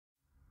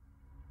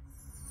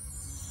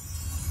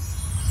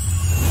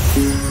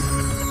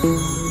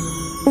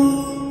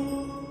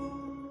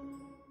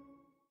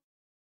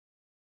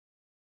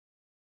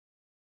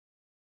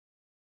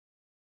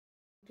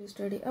to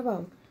study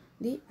about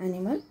the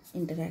animal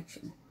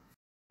interaction.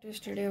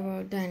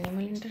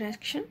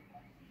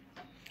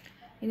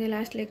 In the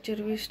last lecture,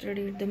 we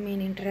studied the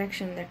main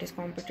interaction, that is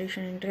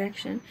competition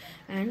interaction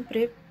and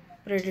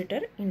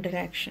prey-predator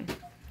interaction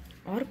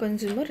or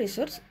consumer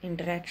resource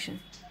interaction.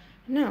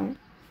 Now,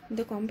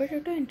 the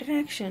competitor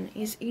interaction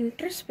is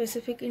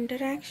interspecific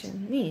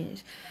interaction,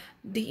 means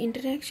the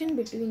interaction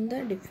between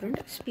the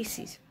different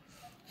species.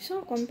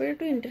 So,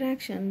 competitive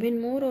interaction, when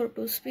more or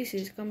two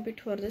species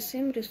compete for the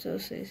same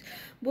resources,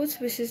 both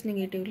species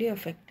negatively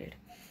affected.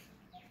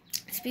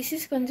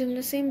 Species consume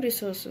the same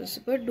resources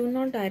but do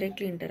not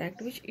directly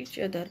interact with each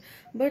other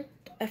but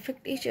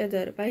affect each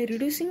other by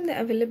reducing the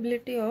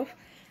availability of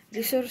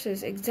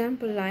resources.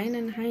 Example, lion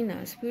and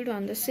hyena feed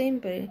on the same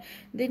prey,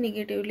 they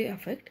negatively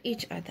affect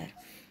each other.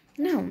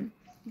 Now,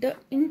 the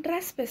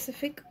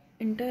intraspecific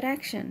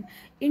interaction.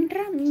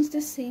 Intra means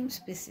the same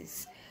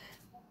species.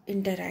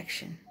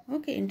 Interaction,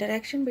 okay,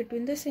 interaction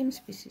between the same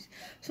species.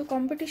 So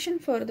competition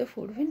for the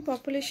food, when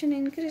population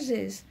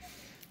increases,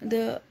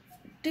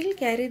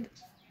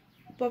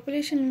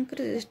 population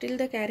increases till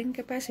the carrying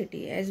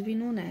capacity, as we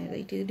know now,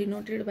 it is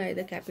denoted by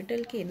the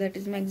capital K, that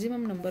is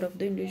maximum number of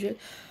the individual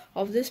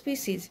of the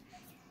species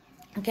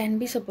can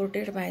be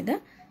supported by the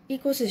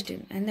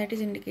ecosystem, and that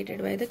is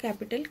indicated by the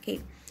capital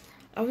K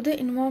of the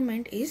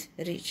environment is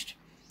reached,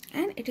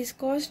 and it is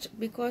caused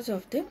because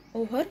of the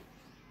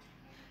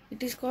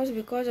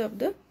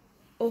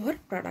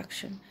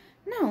overproduction.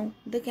 Now,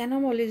 the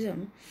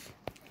cannibalism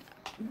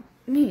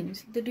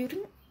means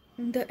during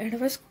the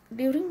adverse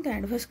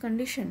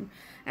condition,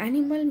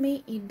 animal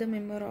may eat the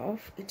member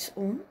of its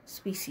own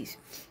species,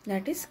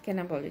 that is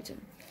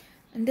cannibalism.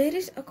 And there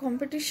is a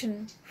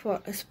competition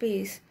for a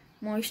space,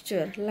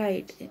 moisture,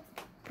 light,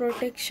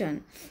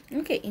 protection,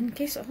 okay, in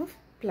case of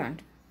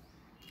plant.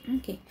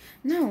 Okay,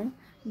 now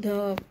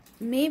the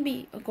may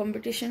be a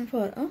competition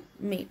for a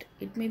mate,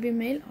 it may be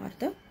male or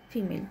the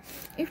female.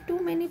 If too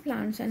many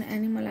plants and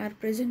animal are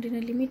present in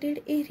a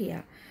limited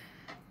area,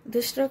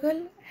 the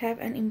struggle have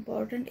an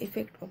important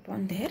effect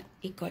upon their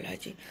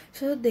ecology.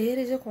 So there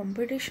is a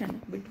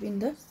competition between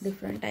the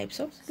different types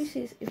of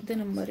species if the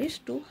number is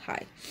too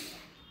high.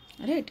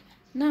 Right,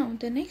 now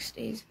the next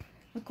is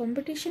a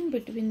competition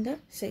between the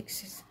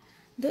sexes.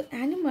 The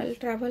animal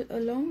travel a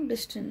long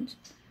distance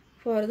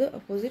for the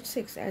opposite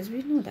sex, as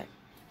we know that.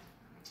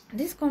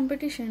 This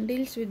competition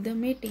deals with the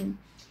mating,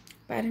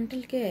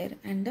 parental care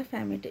and the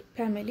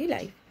family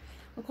life.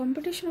 A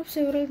competition of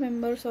several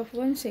members of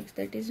one sex,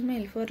 that is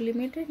male, for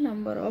limited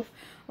number of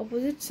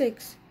opposite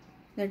sex,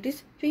 that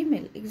is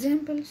female.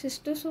 Example,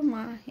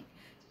 cystosoma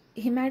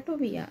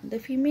hematobius, the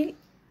female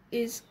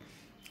is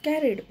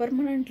carried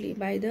permanently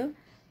by the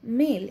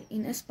male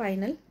in a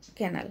spinal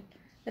canal.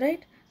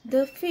 Right,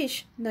 the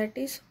fish, that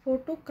is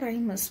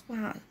Photocrimus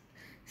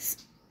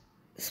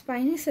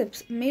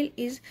spiniceps, male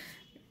is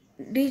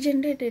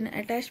degenerated and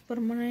attached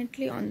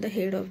permanently on the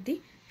head of the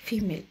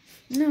female.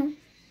 Now,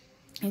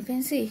 you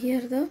can see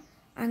here the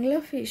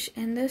anglerfish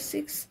and the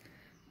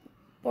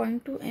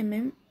 6.2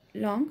 mm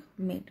long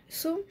mate.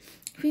 So,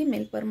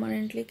 female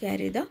permanently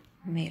carry the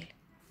male.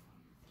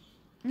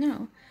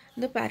 Now,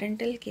 the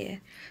parental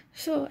care.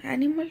 So,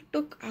 animal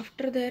look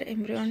after their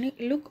embryonic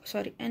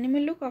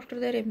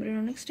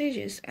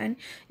stages, and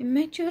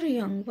immature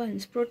young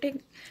ones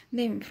protect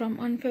them from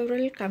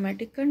unfavorable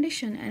climatic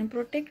condition and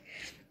protect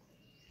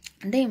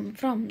them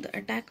from the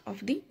attack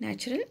of the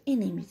natural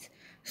enemies.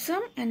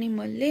 Some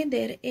animals lay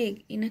their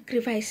egg in a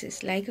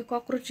crevices like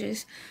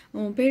cockroaches,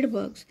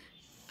 bedbugs,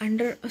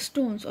 under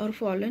stones or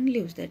fallen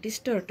leaves, that is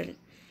turtle.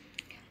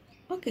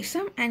 Okay,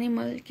 some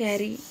animals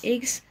carry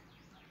eggs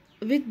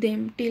with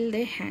them till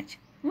they hatch.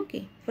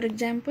 Okay, for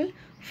example,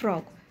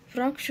 frog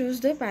shows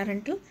the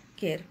parental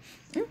care.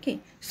 Okay,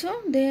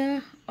 so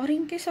there, or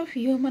in case of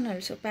human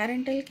also,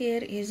 parental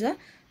care is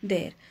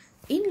there.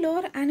 In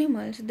lower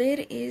animals,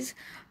 there is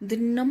the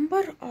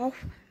number of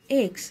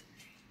eggs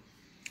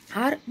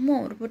are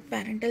more but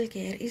parental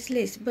care is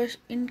less. But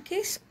in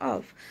case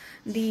of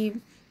the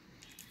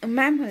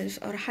mammals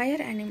or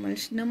higher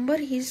animals, number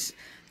is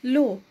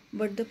low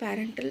but the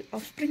parental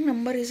offspring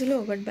number is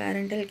low but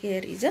parental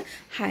care is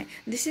high.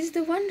 This is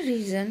the one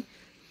reason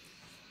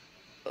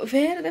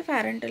where the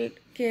parental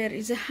care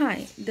is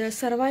high, the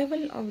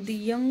survival of the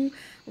young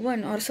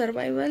one or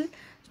survival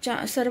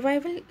chances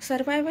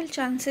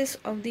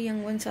of the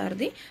young ones are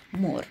the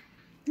more.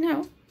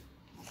 Now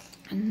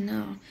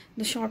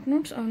the short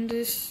notes on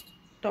this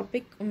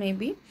topic may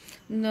be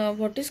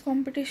what is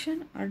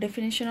competition, or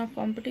definition of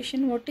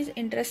competition, what is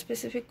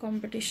interspecific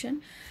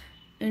competition,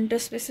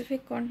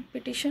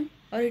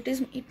 or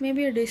it may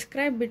be a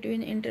describe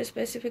between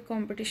interspecific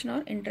competition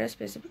or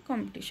intraspecific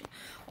competition,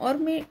 or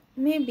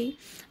maybe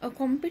a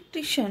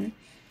competition.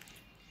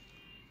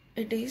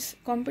 It is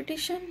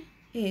competition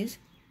is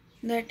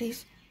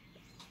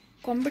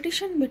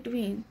competition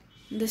between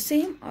the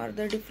same or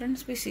the different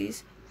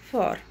species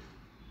for,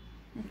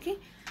 okay,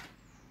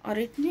 or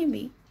it may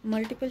be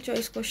multiple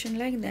choice question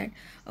like that.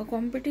 A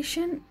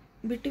competition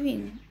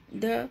between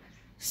the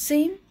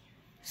same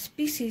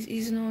species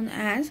is known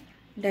as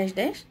dash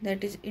dash,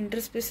 that is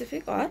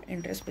interspecific or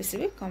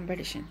interspecific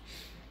competition.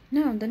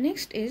 Now the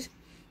next is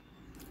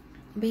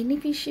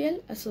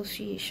beneficial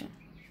association.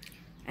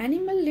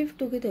 Animals live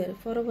together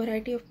for a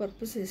variety of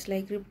purposes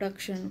like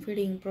reproduction,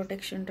 feeding,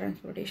 protection,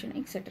 transportation,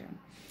 etc.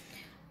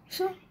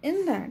 So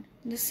in that,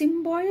 the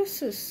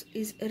symbiosis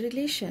is a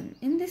relation.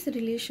 In this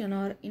relation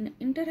or in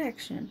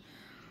interaction,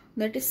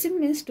 that is sim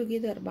means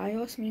together,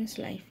 bios means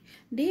life.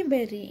 D.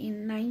 Berry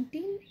in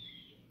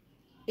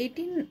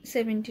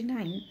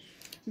 1879,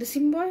 the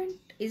symbiote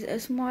is a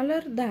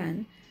smaller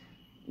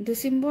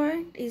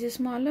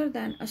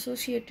than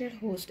associated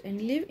host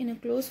and live in a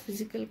close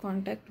physical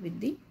contact with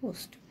the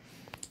host.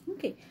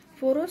 Okay,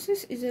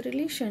 porosis is a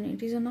relation.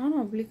 It is a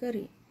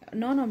non-obligatory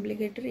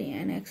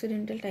and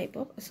accidental type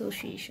of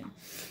association.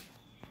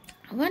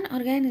 One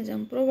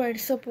organism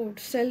provides support,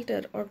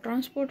 shelter, or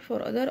transport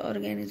for other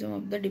organisms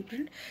of the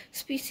different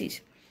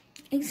species.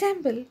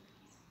 Example: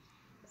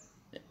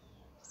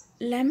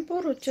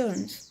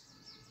 Lamporochons,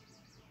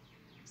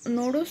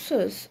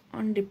 Nodosus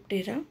on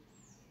Diptera,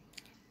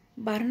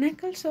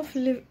 barnacles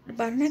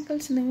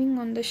living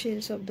on the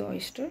shells of the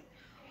oyster,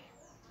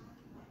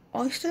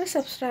 oyster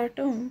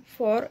substratum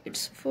for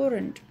its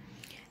food,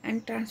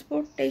 and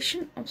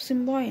transportation of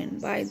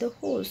symbiont by the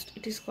host.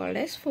 It is called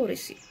as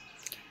phorecy.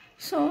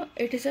 So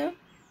it is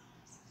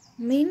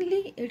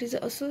mainly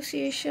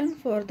association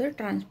for the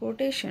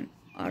transportation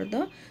or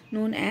the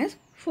known as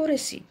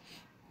phorecy.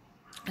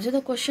 So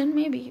the question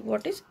may be,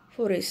 what is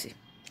phorecy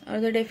or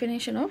the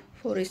definition of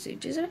phorecy?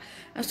 It is an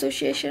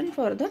association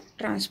for the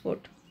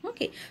transport.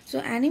 Okay, so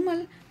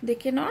animal, they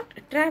cannot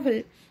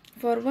travel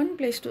for one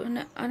place to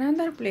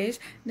another place.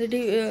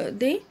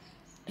 They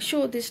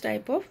show this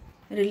type of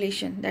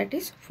relation, that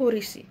is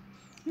phorecy.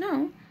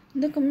 Now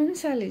the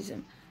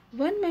commensalism.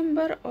 One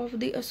member of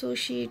the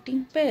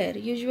associating pair,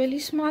 usually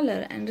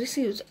smaller, and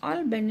receives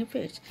all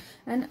benefits,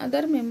 and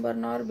other member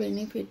not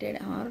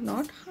benefited or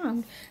not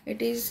harmed.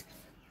 It is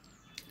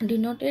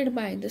denoted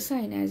by the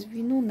sign, as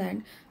we know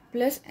that,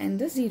 plus and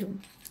the zero.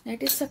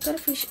 That is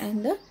suckerfish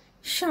and the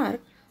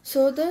shark.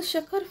 So the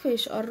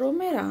suckerfish or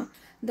romera,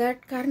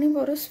 that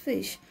carnivorous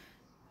fish,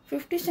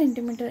 50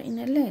 centimeter in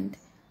a length,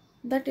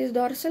 that is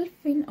dorsal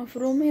fin of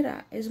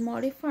romera is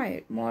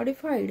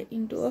modified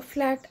into a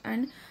flat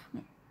and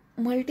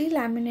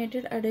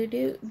multi-laminated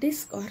adhesive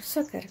disc or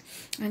sucker,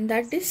 and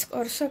that disc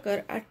or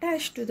sucker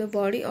attached to the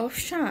body of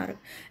shark,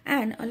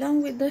 and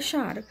along with the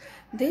shark,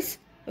 this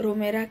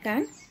romera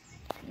can,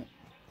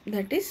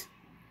 that is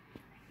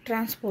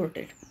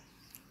transported,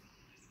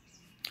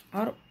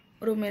 or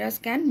romeras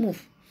can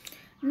move.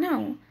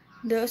 Now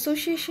the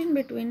association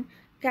between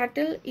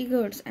cattle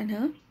eagles and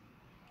her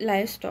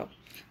livestock.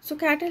 So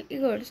cattle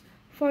eagles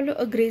follow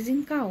a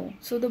grazing cow.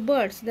 So the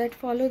birds that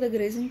follow the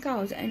grazing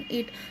cows and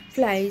eat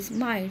flies,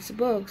 mites,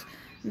 bugs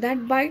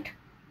that bite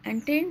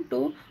and tend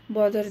to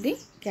bother the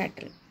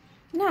cattle.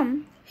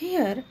 Now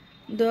here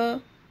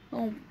the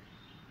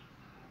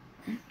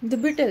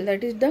beetle,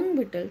 that is dung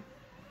beetle,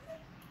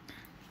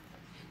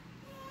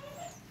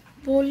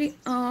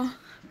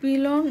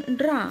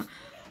 Pilondra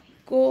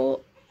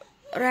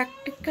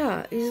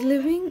coractica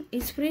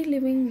is free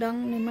living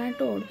dung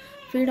nematode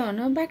feed on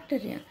a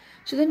bacteria.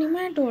 So the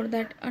nematode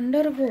that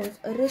undergoes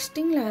a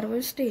resting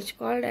larval stage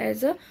called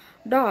as a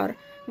door,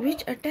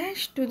 which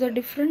attached to the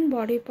different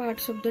body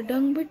parts of the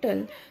dung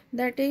beetle,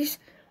 that is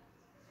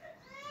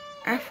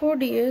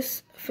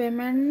Apodius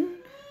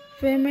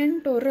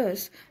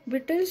fermentorus.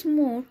 Beetles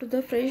move to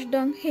the fresh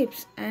dung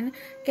heaps and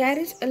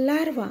carries a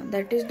larva,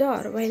 that is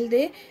door, while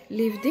they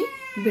leave the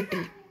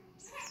beetle.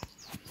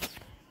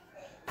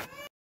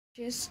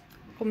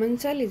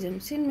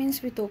 Commensalism. Sin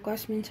means with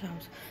okas means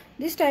house.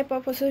 This type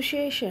of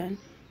association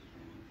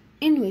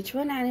in which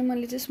one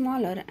animal is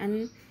smaller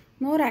and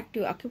more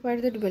active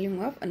occupied the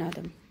dwelling of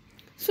another.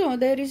 So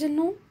there is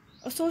no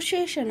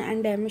association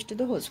and damage to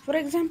the host. For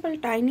example,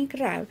 tiny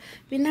crab,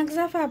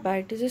 Pinaxa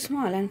faba, it is a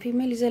small and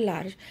female is a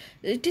large.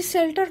 It is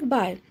sheltered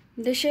by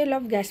the shell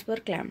of Gasper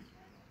clam.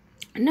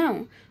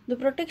 Now, the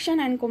protection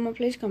and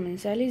camouflage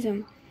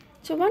commensalism.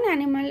 So one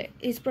animal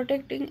is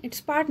protecting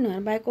its partner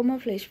by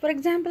camouflage. For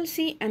example,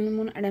 sea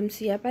anemone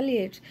Adamsia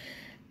palliates,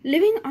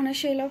 living on a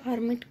shell of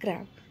hermit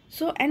crab.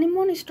 So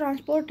anemone is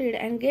transported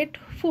and get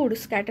food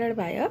scattered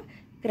by a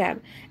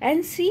crab,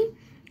 and sea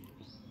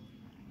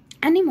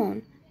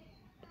anemone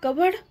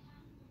covered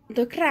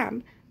the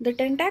crab. The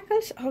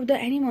tentacles of the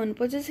anemone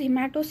possess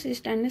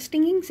hematocyst and a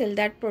stinging cell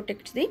that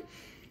protects the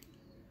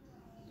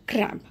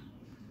crab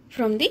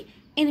from the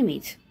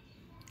enemies.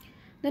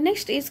 The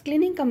next is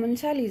cleaning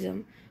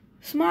commensalism.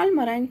 Small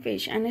marine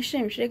fish and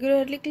shrimps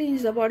regularly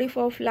cleans the body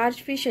of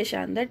large fishes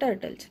and the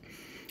turtles.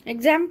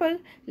 Example,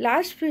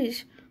 large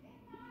fish,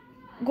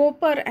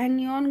 gopher and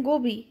neon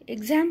goby.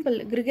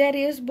 Example,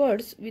 gregarious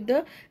birds with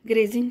the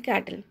grazing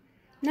cattle.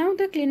 Now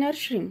the cleaner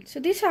shrimp. So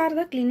these are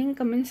the cleaning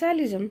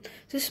commensalism.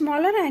 So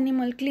smaller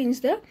animal cleans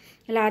the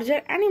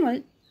larger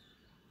animal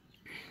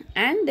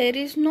and there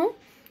is no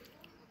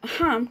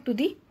harm to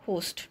the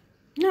host.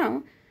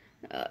 Now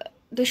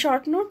The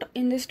short note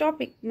in this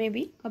topic may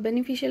be a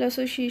beneficial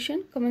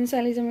association,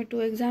 commensalism with 2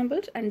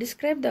 examples, and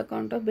describe the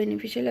account of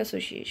beneficial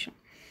association.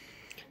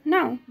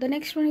 Now, the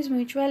next one is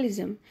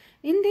mutualism.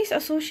 In this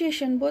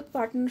association, both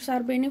partners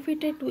are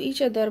benefited to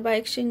each other by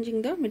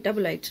exchanging the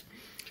metabolites.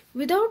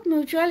 Without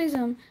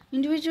mutualism,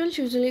 individuals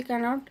usually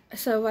cannot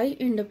survive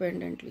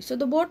independently. So,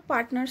 the both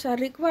partners are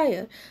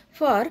required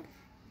for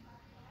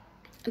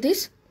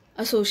this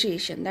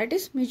association, that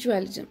is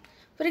mutualism.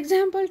 For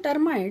example,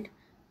 termite.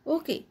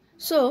 Okay,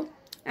 so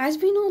as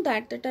we know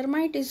that the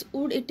termite is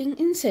wood-eating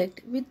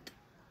insect with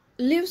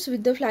lives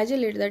with the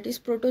flagellate, that is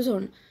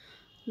protozoan,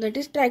 that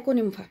is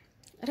trichonympha,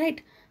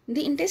 right?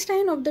 The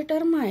intestine of the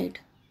termite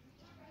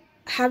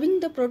having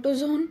the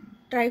protozoan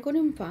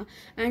trichonympha,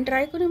 and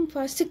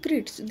trichonympha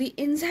secretes the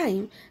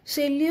enzyme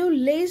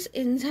cellulase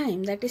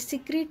enzyme that is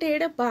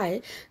secreted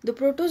by the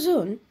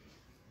protozoan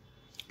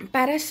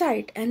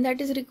parasite, and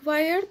that is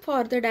required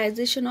for the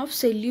digestion of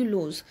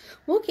cellulose.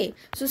 Okay,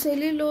 so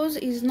cellulose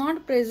is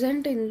not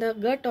present in the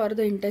gut or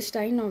the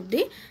intestine of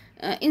the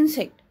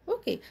insect.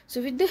 Okay,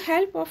 so with the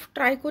help of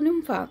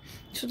trichonympha,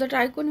 so the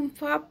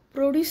trichonympha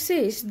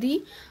produces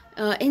the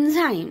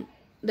enzyme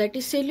that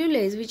is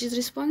cellulase, which is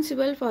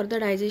responsible for the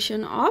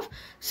digestion of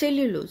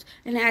cellulose.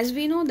 And as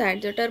we know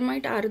that the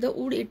termite are the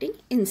wood eating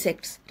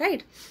insects,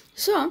 right?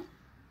 So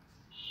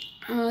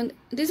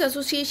this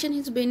association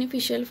is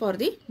beneficial for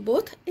the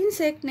both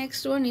insect.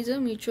 Next one is a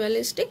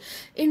mutualistic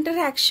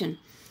interaction.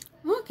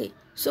 Okay,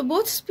 so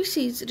both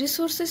species,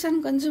 resources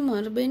and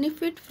consumer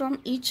benefit from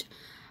each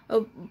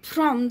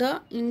from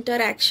the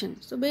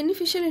interaction. So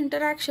beneficial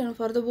interaction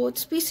for the both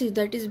species,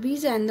 that is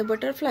bees and the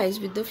butterflies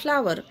with the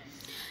flower.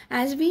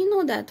 As we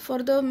know that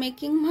for the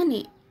making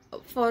honey,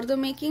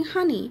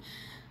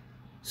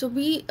 so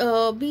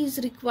bees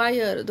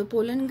require the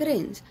pollen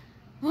grains.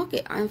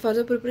 Okay, and for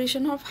the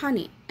preparation of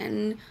honey,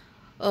 and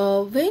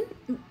when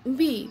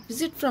bee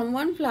visit from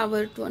one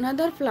flower to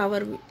another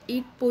flower,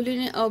 bees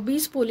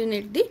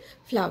pollinate the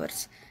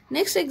flowers.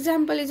 Next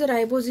example is a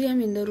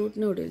ribosome in the root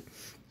noodle.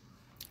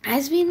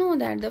 As we know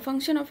that the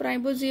function of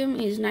ribosome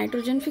is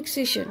nitrogen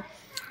fixation,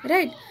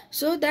 right?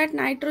 So that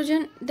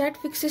nitrogen that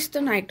fixes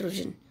the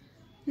nitrogen.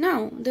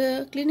 Now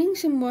the cleaning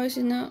symbiosis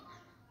in a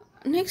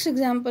next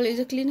example is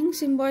a cleaning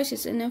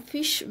symbiosis in a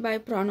fish by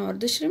prawn or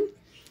the shrimp.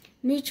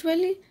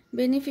 Mutually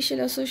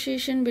beneficial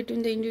association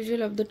between the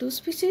individual of the two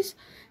species.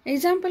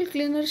 Example,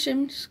 cleaner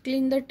shrimps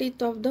clean the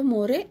teeth of the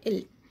moray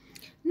eel.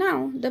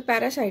 Now the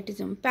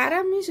parasitism.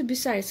 Para means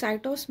beside,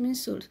 cytos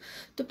means source.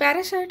 The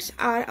parasites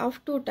are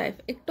of two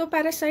types,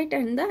 ectoparasite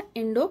and the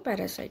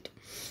endoparasite.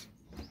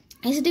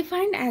 Is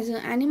defined as an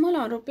animal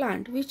or a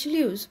plant which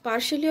lives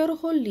partially or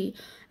wholly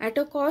at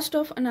a cost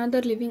of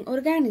another living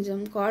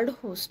organism called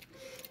host.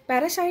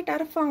 Parasites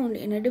are found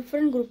in a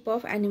different group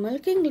of animal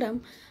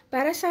kingdom.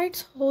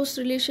 Parasites host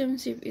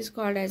relationship is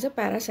called as a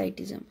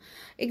parasitism.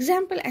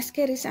 Example,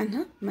 ascaris and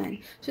a man.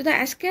 So the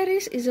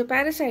ascaris is a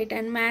parasite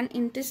and man's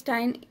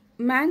intestine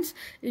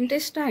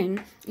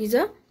is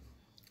a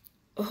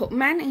host,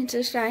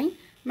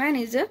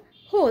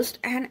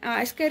 and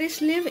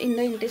ascaris live in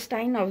the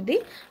intestine of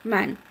the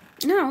man.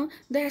 Now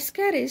the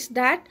ascaris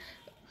that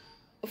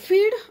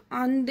feed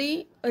on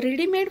the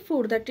ready-made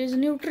food, that is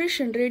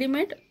nutrition,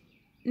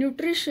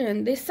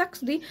 they suck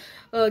the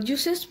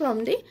juices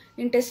from the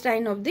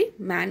intestine of the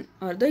man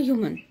or the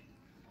human.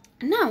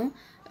 Now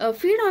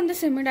feed on the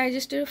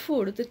semi-digested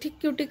food, the thick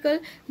cuticle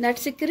that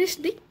secretes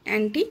the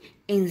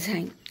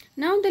anti-enzyme.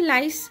 Now the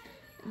lice,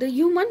 the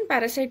human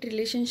parasite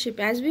relationship,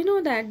 as we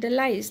know that the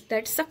lice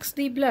that sucks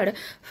the blood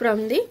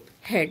from the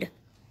head.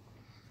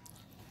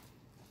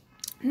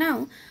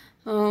 Now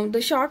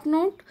the short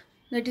note,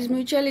 that is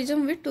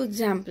mutualism with 2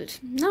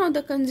 examples. Now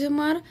the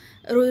consumer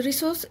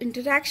resource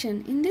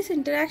interaction. In this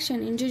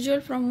interaction,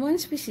 individual from one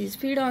species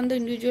feed on the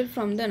individual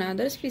from the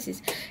another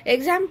species.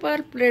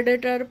 Example,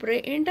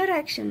 predator-prey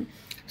interaction.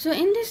 So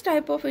in this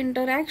type of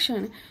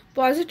interaction,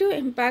 positive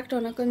impact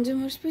on a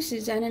consumer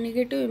species and a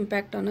negative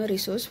impact on a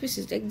resource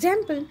species.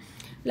 Example,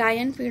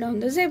 lion feed on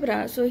the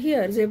zebra. So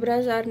here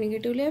zebras are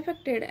negatively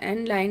affected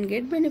and lion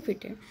get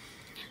benefited.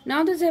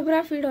 Now the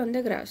zebra feed on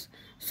the grass.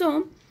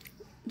 So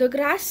the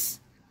grass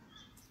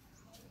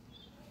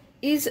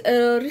is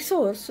a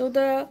resource, so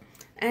the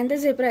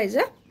zebra is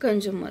a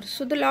consumer.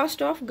 So the loss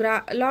of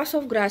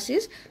grass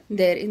is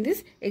there in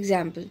this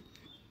example.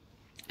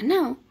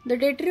 Now the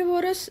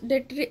detrivorous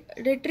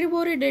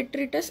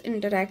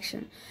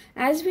interaction.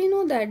 As we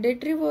know that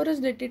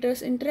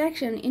detrivorous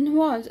interaction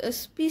involves a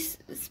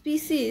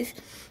species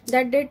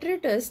that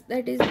detritus,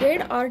 that is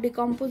dead or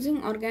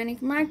decomposing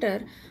organic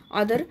matter,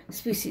 other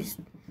species.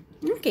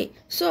 Okay,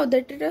 so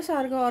detritus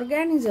are the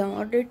organism,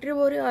 or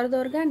detrivory are the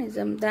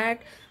organism that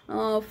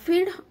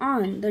feed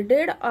on the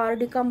dead or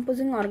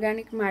decomposing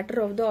organic matter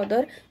of the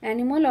other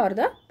animal or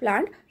the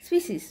plant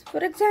species.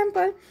 For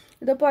example,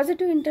 the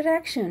positive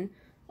interaction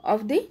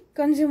of the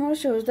consumer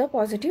shows the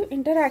positive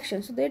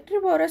interaction. So the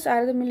detrivorous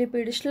are the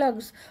millipede,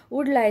 slugs,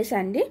 wood lice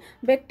and the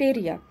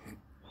bacteria.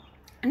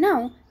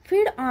 Now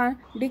feed on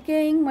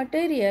decaying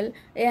material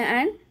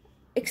and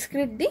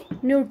excrete the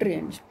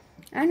nutrients.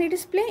 and it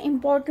is play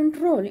important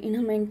role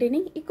in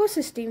maintaining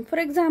ecosystem. For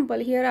example,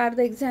 here are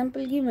the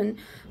example given: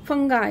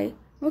 fungi,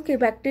 okay,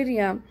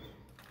 bacteria.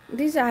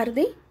 These are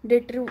the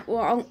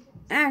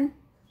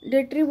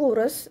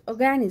detrivorous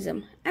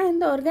organism,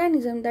 and the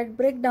organism that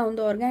break down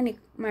the organic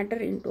matter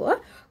into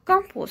a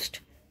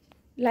compost,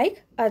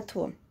 like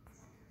earthworm.